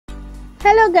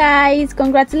Hello guys,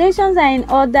 congratulations are in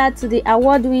order to the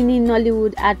award-winning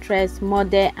Nollywood actress,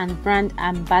 model and brand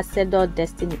ambassador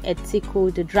Destiny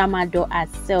Etiko, the drama doll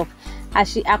herself,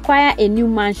 as she acquired a new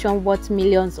mansion worth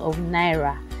millions of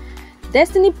naira.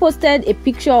 Destiny posted a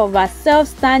picture of herself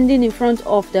standing in front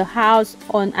of the house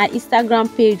on her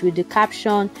Instagram page with the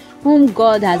caption, "Whom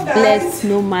God has blessed,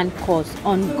 no man curse,"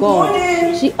 on God.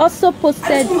 She also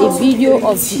posted a video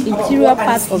of the interior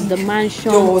part of the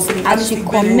mansion as she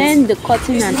commended the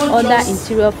curtain and other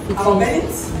interior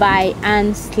fittings by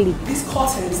hand sleek.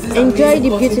 Enjoy the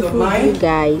beautiful view,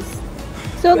 guys.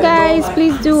 So guys,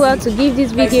 please do well to give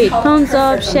this video a thumbs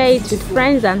up, share it with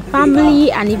friends and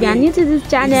family, and if you are new to this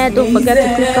channel, don't forget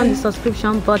to click on the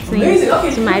subscription button.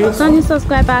 To my returning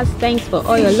subscribers, thanks for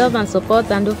all your love and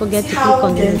support, and don't forget to click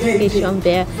on the notification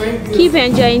bell. Keep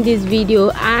enjoying this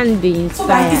video and be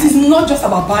inspired. This is not just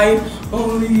about buying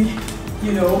only,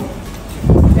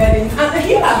 bedding. And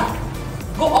here,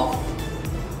 go up.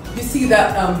 You see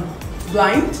that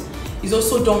blind is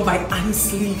also done by Annie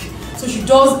Sleek. So she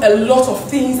does a lot of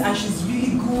things and she's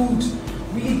really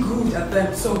good at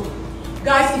them. So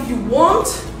guys, if you want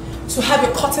to have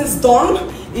your curtains done,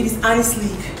 it is Annie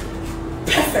Sleek.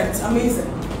 Perfect, amazing.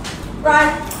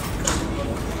 Right.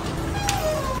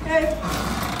 Okay.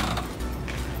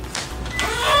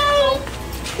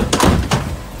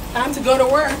 Time to go to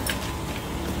work.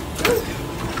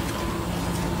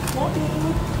 Morning.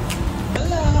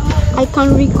 I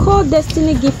can recall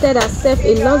Destiny gifted herself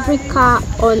a luxury car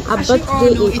on her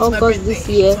birthday in August this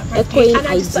year, echoing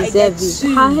 "I deserve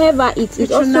it." However, it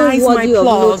is also worthy of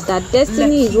note that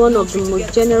Destiny is one of the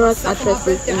most generous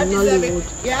actresses in Nollywood.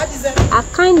 A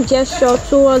kind gesture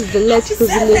towards the less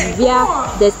privileged via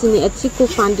Destiny Etiko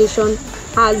Foundation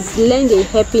has lent a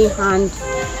helping hand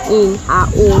in her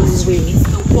own way.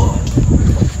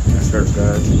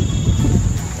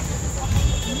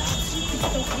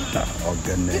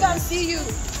 We don't see you.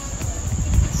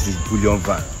 This is bullion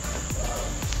van.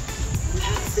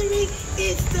 Luxury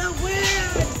is the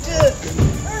word.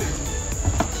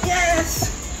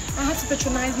 Yes. I had to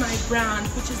patronize my brand,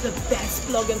 which is the best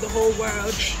blog in the whole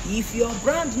world. If your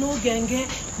brand no genge,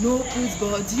 no good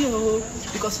body,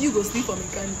 because you go sleep on me,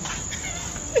 candy.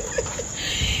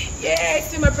 Yeah,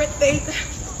 it's my birthday.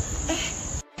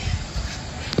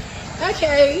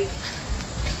 Okay.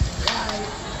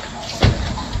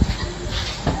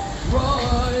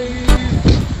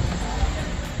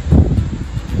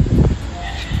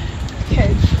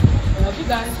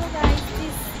 So guys,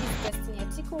 this is Destiny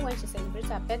Etiko when she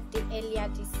celebrated her birthday earlier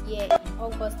this year in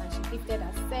August, and she gifted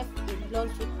herself a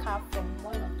luxury car from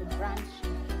one of the brands she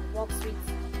works with,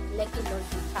 Lucky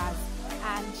Luxury Cars.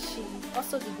 And she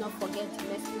also did not forget the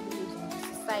less privileged in the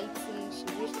society. She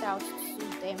reached out to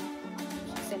them,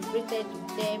 she celebrated with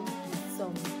them with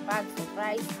some bags of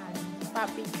rice and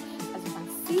fabric, as you can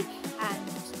see, and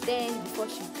then before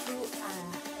she threw an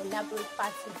elaborate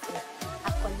party for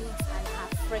her colleagues and her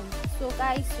friends. So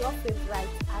guys, your favorite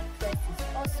actress is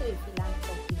also a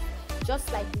philanthropist.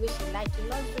 Just like the way she liked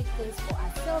luxury things for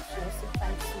herself, she also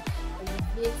tried to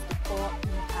elevate the poor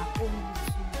in her own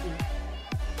YouTube way.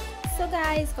 So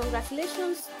guys,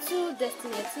 congratulations to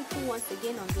Destiny Etiko once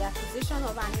again on the acquisition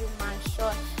of her new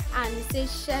mansion, and it says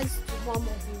shares to more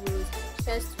movie roles,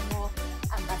 shares to more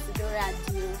ambassadorial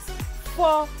deals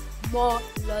for more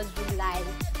luxury life.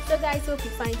 So guys, hope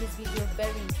you find this video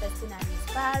very interesting and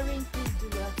inspiring. Please do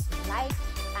well to like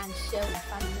and share with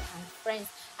family and friends,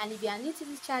 and if you are new to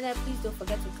this channel, please don't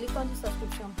forget to click on the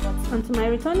subscription button. And to my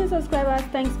returning subscribers,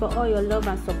 thanks for all your love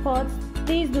and support.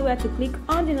 Please do well to click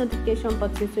on the notification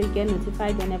button so you get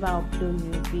notified whenever I upload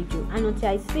new video. And until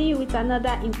I see you with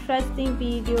another interesting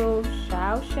video,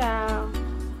 ciao ciao.